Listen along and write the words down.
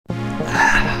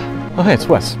Oh hey, it's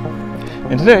Wes.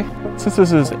 And today, since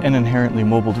this is an inherently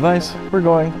mobile device, we're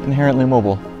going inherently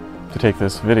mobile to take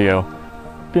this video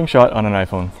being shot on an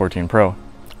iPhone 14 Pro.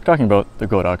 We're talking about the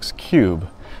Godox Cube,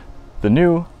 the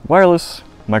new wireless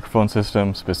microphone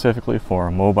system specifically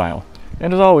for mobile.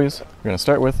 And as always, we're going to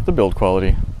start with the build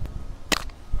quality.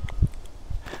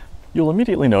 You'll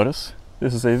immediately notice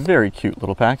this is a very cute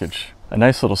little package. A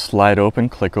nice little slide open,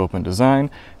 click open design,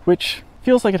 which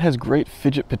feels like it has great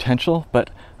fidget potential, but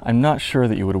I'm not sure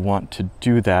that you would want to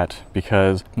do that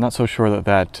because I'm not so sure that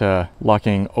that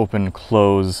locking open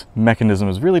close mechanism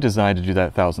is really designed to do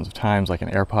that thousands of times like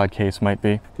an AirPod case might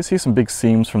be. You see some big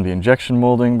seams from the injection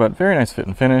molding, but very nice fit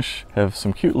and finish. Have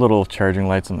some cute little charging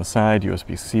lights on the side,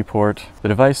 USB-C port. The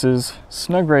devices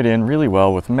snug right in really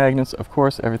well with magnets. Of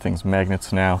course, everything's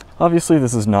magnets now. Obviously,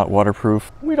 this is not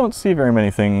waterproof. We don't see very many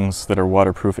things that are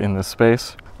waterproof in this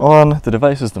space. On the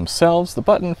devices themselves, the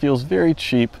button feels very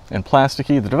cheap and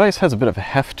plasticky. The device has a bit of a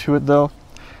heft to it though,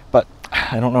 but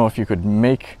I don't know if you could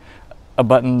make a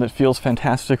button that feels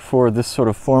fantastic for this sort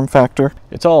of form factor.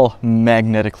 It's all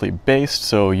magnetically based,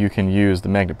 so you can use the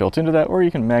magnet built into that, or you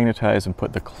can magnetize and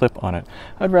put the clip on it.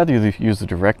 I'd rather use the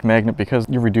direct magnet because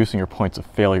you're reducing your points of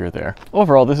failure there.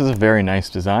 Overall, this is a very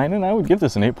nice design, and I would give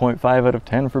this an 8.5 out of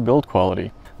 10 for build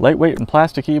quality. Lightweight and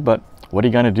plasticky, but what are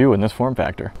you gonna do in this form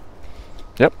factor?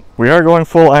 Yep, we are going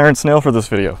full iron snail for this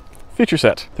video. Feature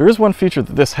set. There is one feature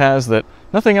that this has that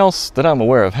nothing else that I'm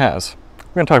aware of has.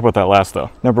 We're going to talk about that last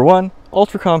though. Number one,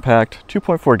 ultra compact,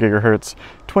 2.4 gigahertz,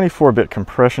 24-bit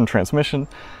compression transmission.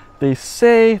 They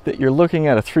say that you're looking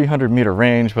at a 300 meter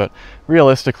range, but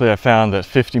realistically I found that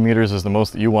 50 meters is the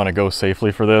most that you want to go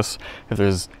safely for this if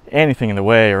there's anything in the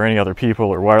way or any other people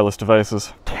or wireless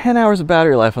devices. 10 hours of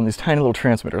battery life on these tiny little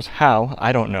transmitters. How?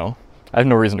 I don't know. I have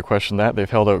no reason to question that. They've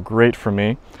held out great for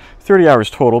me. 30 hours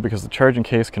total because the charging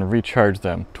case can recharge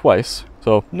them twice.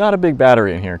 So not a big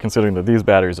battery in here considering that these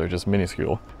batteries are just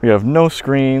minuscule. We have no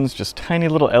screens, just tiny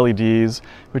little LEDs,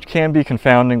 which can be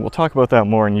confounding. We'll talk about that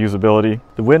more in usability.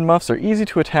 The wind muffs are easy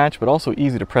to attach, but also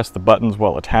easy to press the buttons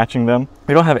while attaching them.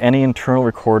 We don't have any internal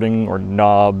recording or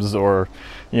knobs or,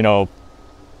 you know,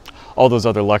 all those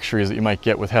other luxuries that you might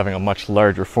get with having a much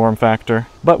larger form factor.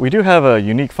 But we do have a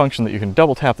unique function that you can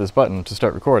double tap this button to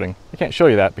start recording. I can't show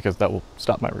you that because that will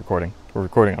stop my recording. We're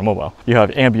recording on mobile. You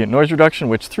have ambient noise reduction,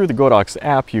 which through the Godox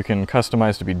app you can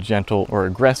customize to be gentle or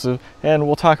aggressive, and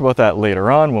we'll talk about that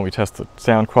later on when we test the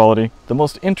sound quality. The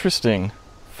most interesting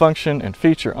function and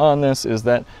feature on this is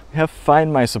that we have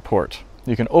Find My support.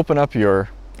 You can open up your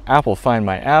Apple Find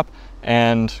My app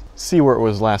and see where it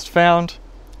was last found,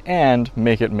 and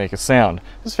make it make a sound.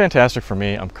 This is fantastic for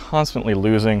me. I'm constantly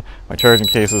losing my charging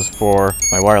cases for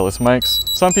my wireless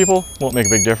mics. Some people won't make a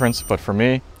big difference, but for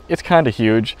me, it's kind of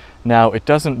huge. Now, it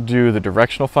doesn't do the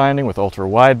directional finding with ultra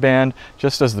wideband,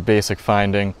 just does the basic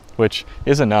finding, which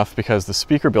is enough because the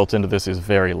speaker built into this is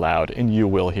very loud and you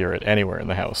will hear it anywhere in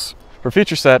the house. For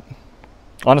feature set,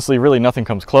 honestly, really nothing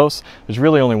comes close. There's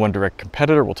really only one direct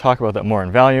competitor. We'll talk about that more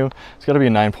in value. It's got to be a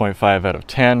 9.5 out of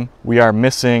 10. We are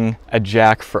missing a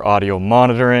jack for audio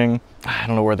monitoring. I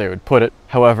don't know where they would put it.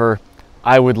 However,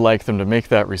 I would like them to make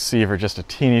that receiver just a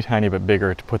teeny tiny bit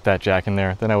bigger to put that jack in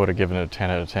there. Then I would have given it a 10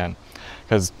 out of 10.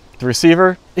 Because the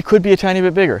receiver, it could be a tiny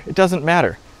bit bigger. It doesn't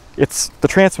matter. It's the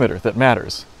transmitter that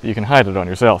matters. You can hide it on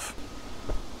yourself.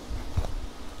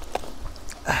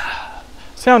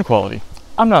 Sound quality.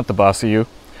 I'm not the boss of you.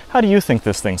 How do you think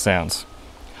this thing sounds?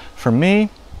 For me,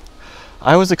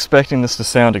 I was expecting this to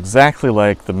sound exactly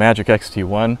like the Magic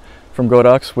XT1 from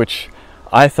Godox, which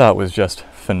I thought was just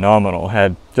phenomenal.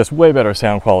 Had just way better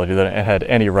sound quality than it had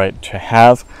any right to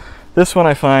have. This one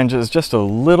I find is just a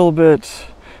little bit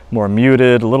more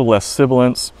muted, a little less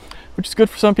sibilance, which is good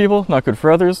for some people, not good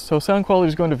for others. So sound quality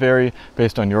is going to vary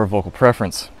based on your vocal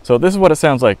preference. So this is what it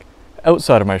sounds like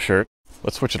outside of my shirt.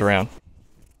 Let's switch it around.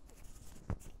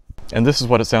 And this is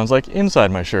what it sounds like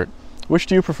inside my shirt. Which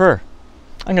do you prefer?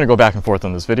 I'm going to go back and forth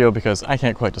on this video because I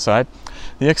can't quite decide.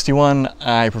 The XT1,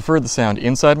 I preferred the sound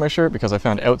inside my shirt because I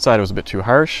found outside it was a bit too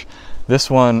harsh. This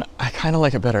one, I kind of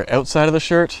like it better outside of the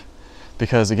shirt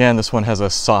because again, this one has a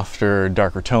softer,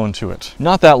 darker tone to it.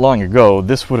 Not that long ago,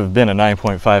 this would have been a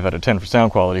 9.5 out of 10 for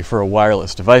sound quality for a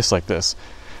wireless device like this.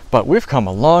 But we've come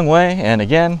a long way, and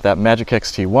again, that Magic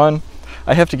XT1,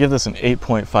 I have to give this an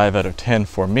 8.5 out of 10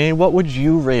 for me. What would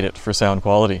you rate it for sound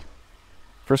quality?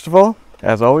 First of all,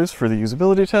 as always, for the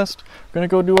usability test, we're going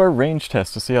to go do our range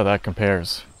test to see how that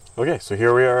compares. Okay, so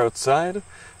here we are outside.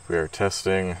 We are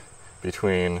testing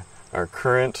between our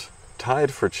current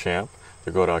tied for champ,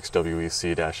 the Godox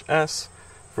WEC-S,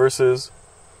 versus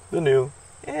the new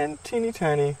and teeny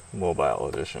tiny mobile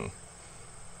edition.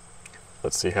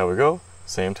 let's see how we go.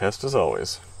 Same test as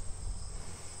always.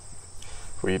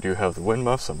 We do have the wind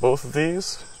muffs on both of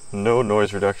these. No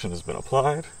noise reduction has been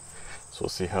applied, so we'll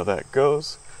see how that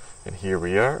goes. And here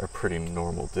we are, a pretty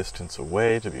normal distance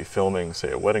away to be filming,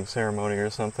 say, a wedding ceremony or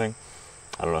something.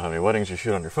 I don't know how many weddings you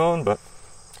shoot on your phone, but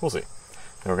we'll see.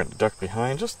 Now we're going to duck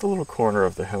behind just the little corner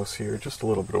of the house here, just a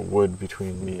little bit of wood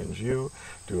between me and you,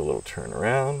 do a little turn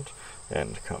around,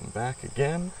 and come back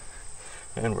again.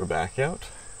 And we're back out.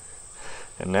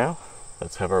 And now,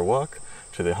 let's have our walk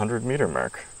to the 100-meter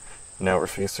mark. Now we're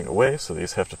facing away, so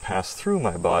these have to pass through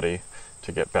my body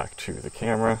to get back to the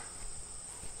camera.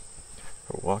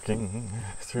 We're walking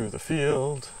through the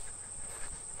field.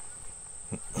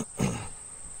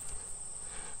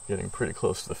 Getting pretty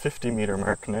close to the 50-meter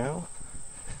mark now.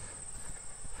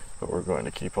 But we're going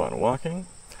to keep on walking.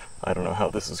 I don't know how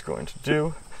this is going to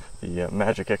do. The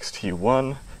Magic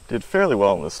XT1 did fairly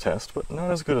well in this test, but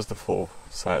not as good as the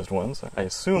full-sized ones. I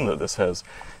assume that this has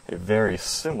a very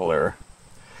similar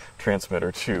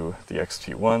transmitter to the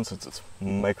XT1 since it's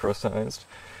micro-sized.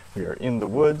 We are in the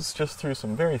woods, just through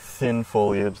some very thin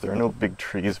foliage. There are no big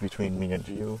trees between me and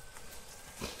you.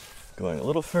 Going a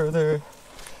little further,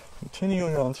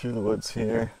 continuing on through the woods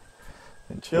here,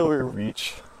 until we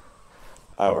reach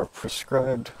our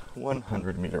prescribed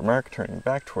 100-meter mark. Turning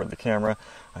back toward the camera,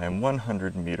 I am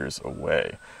 100 meters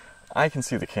away. I can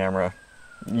see the camera.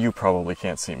 You probably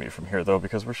can't see me from here though,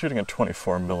 because we're shooting a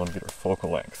 24mm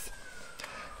focal length.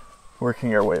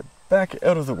 Working our way back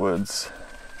out of the woods.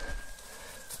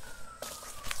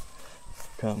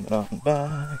 Coming on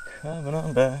back, coming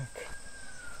on back.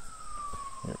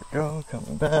 Here we go,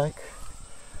 coming back.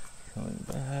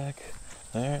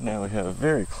 There, now we have a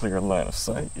very clear line of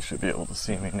sight. You should be able to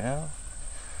see me now.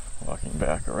 Walking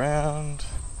back around.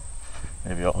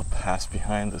 Maybe I'll pass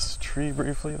behind this tree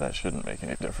briefly. That shouldn't make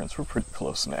any difference. We're pretty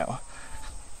close now.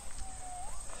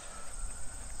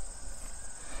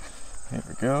 Here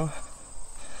we go.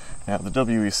 Now the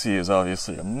WEC is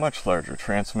obviously a much larger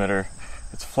transmitter.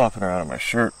 It's flopping around on my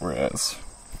shirt, whereas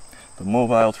the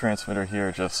mobile transmitter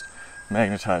here just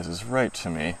magnetizes right to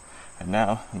me. And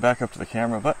now I'm back up to the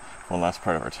camera, but one last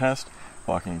part of our test,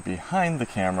 walking behind the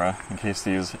camera in case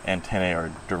these antennae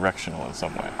are directional in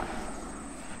some way.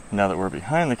 Now that we're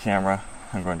behind the camera,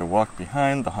 I'm going to walk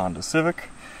behind the Honda Civic.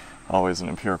 Always an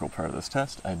empirical part of this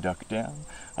test. I duck down,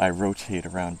 I rotate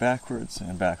around backwards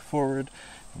and back forward,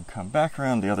 and come back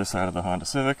around the other side of the Honda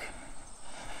Civic,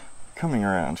 coming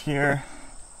around here,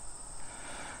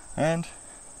 and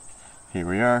here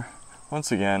we are,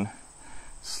 once again,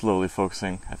 slowly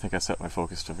focusing. I think I set my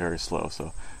focus to very slow,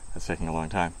 so that's taking a long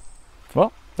time.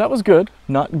 Well, that was good.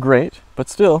 Not great, but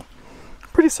still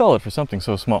pretty solid for something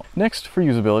so small. Next, for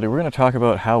usability, we're going to talk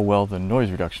about how well the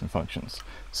noise reduction functions.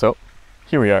 So,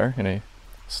 here we are in a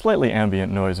slightly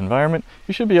ambient noise environment.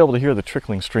 You should be able to hear the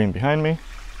trickling stream behind me.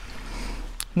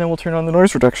 And then we'll turn on the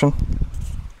noise reduction.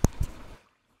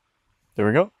 There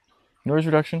we go. Noise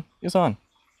reduction is on.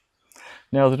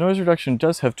 Now, the noise reduction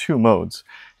does have two modes,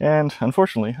 and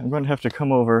unfortunately, I'm going to have to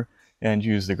come over and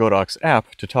use the Godox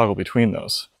app to toggle between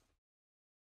those.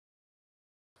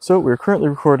 So we're currently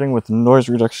recording with the noise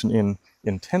reduction in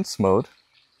intense mode.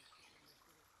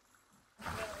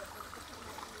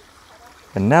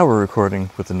 And now we're recording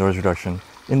with the noise reduction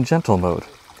in gentle mode.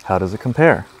 How does it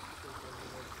compare?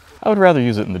 I would rather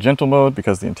use it in the gentle mode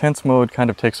because the intense mode kind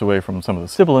of takes away from some of the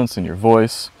sibilance in your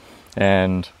voice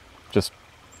and just,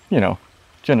 you know,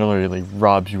 generally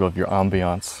robs you of your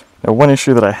ambiance. Now, one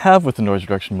issue that I have with the noise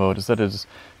reduction mode is that it is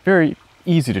very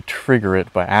easy to trigger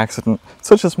it by accident. It's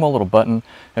such a small little button,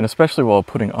 and especially while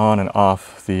putting on and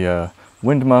off the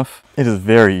wind muff, it is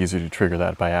very easy to trigger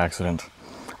that by accident.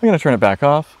 I'm going to turn it back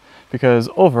off because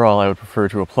overall I would prefer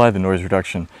to apply the noise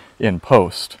reduction in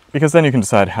post, because then you can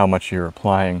decide how much you're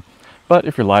applying. But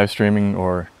if you're live streaming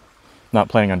or not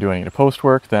planning on doing any post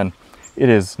work, then it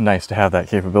is nice to have that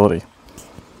capability.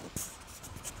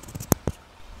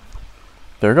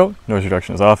 There we go, noise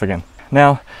reduction is off again.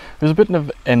 Now, there's a bit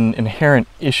of an inherent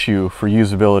issue for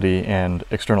usability and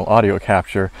external audio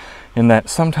capture in that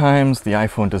sometimes the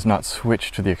iPhone does not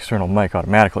switch to the external mic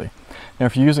automatically. Now,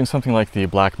 if you're using something like the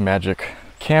Black Magic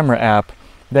camera app,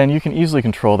 then you can easily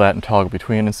control that and toggle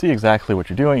between and see exactly what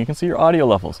you're doing. You can see your audio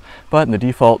levels, but in the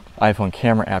default iPhone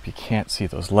camera app, you can't see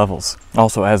those levels.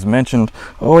 Also, as mentioned,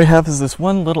 all we have is this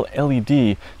one little LED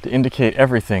to indicate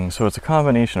everything. So it's a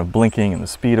combination of blinking and the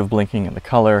speed of blinking and the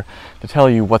color to tell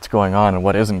you what's going on and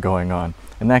what isn't going on.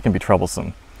 And that can be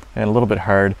troublesome and a little bit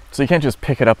hard. So you can't just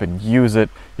pick it up and use it.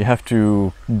 You have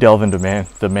to delve into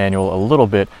the manual a little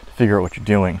bit to figure out what you're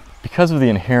doing. Because of the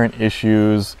inherent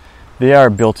issues, they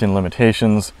are built-in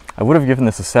limitations. I would have given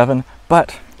this a 7,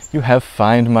 but you have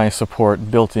Find My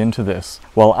support built into this.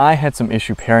 While I had some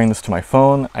issue pairing this to my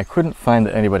phone, I couldn't find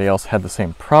that anybody else had the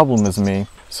same problem as me,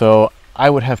 so I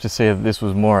would have to say that this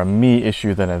was more a me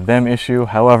issue than a them issue.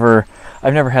 However,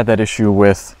 I've never had that issue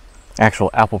with actual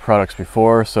Apple products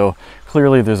before, so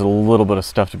clearly there's a little bit of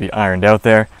stuff to be ironed out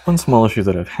there. One small issue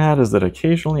that I've had is that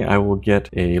occasionally I will get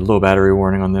a low battery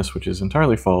warning on this, which is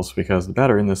entirely false because the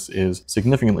battery in this is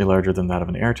significantly larger than that of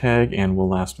an AirTag and will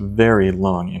last very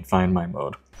long in Find My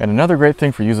mode. And another great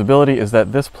thing for usability is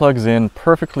that this plugs in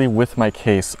perfectly with my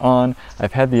case on.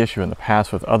 I've had the issue in the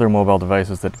past with other mobile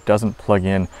devices that it doesn't plug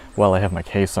in while I have my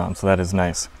case on, so that is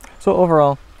nice. So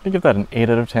overall, I give that an 8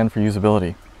 out of 10 for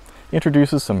usability.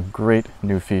 Introduces some great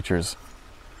new features.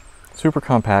 Super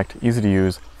compact, easy to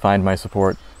use, Find My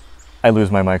support. I lose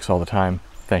my mics all the time.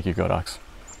 Thank you, Godox.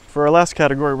 For our last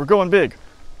category, we're going big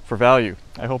for value.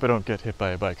 I hope I don't get hit by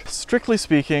a bike. Strictly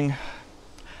speaking,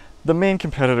 the main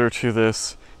competitor to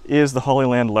this is the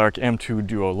Hollyland Lark M2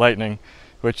 Duo Lightning,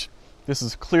 which this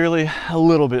is clearly a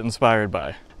little bit inspired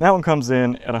by. That one comes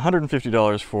in at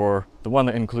 $150 for the one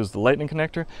that includes the Lightning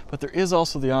connector, but there is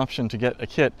also the option to get a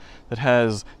kit that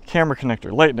has camera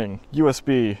connector, Lightning,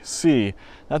 USB-C.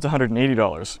 That's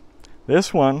 $180.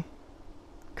 This one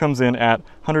comes in at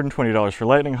 $120 for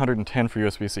Lightning, $110 for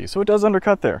USB-C, so it does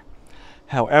undercut there.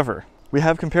 However, we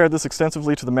have compared this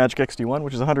extensively to the Magic XT1,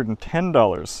 which is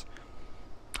 $110.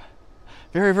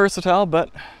 Very versatile, but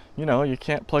you know, you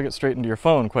can't plug it straight into your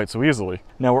phone quite so easily.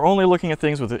 Now we're only looking at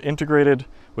things with it integrated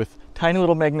with tiny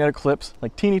little magnetic clips,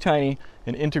 like teeny tiny,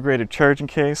 an integrated charging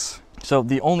case. So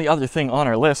the only other thing on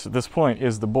our list at this point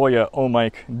is the Boya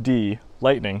OMIC D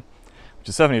Lightning, which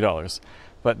is $70.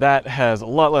 But that has a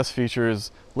lot less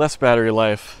features, less battery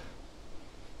life.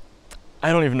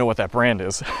 I don't even know what that brand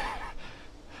is.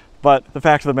 But the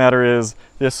fact of the matter is,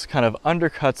 this kind of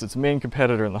undercuts its main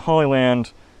competitor in the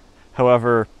Hollyland.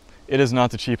 However, it is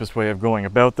not the cheapest way of going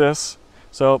about this.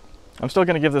 So I'm still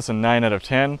going to give this a 9 out of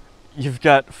 10. You've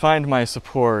got Find My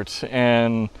support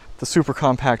and the super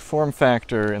compact form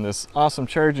factor and this awesome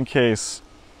charging case,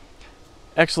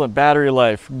 excellent battery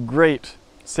life, great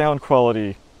sound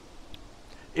quality.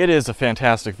 It is a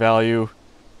fantastic value.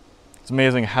 It's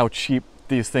amazing how cheap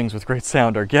these things with great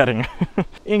sound are getting.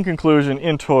 In conclusion,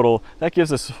 in total, that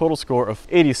gives us a total score of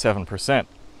 87%.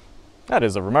 That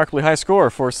is a remarkably high score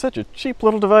for such a cheap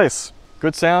little device.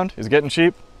 Good sound is getting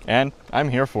cheap, and I'm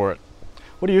here for it.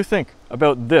 What do you think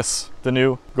about this, the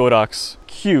new Godox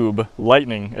Cube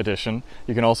Lightning Edition?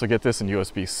 You can also get this in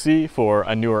USB-C for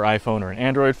a newer iPhone or an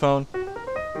Android phone.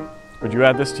 Would you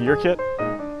add this to your kit?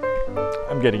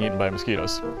 I'm getting eaten by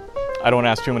mosquitoes. I don't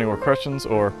ask too many more questions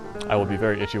or I will be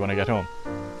very itchy when I get home.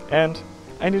 And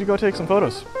I need to go take some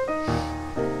photos.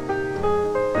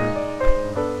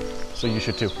 So you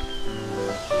should too.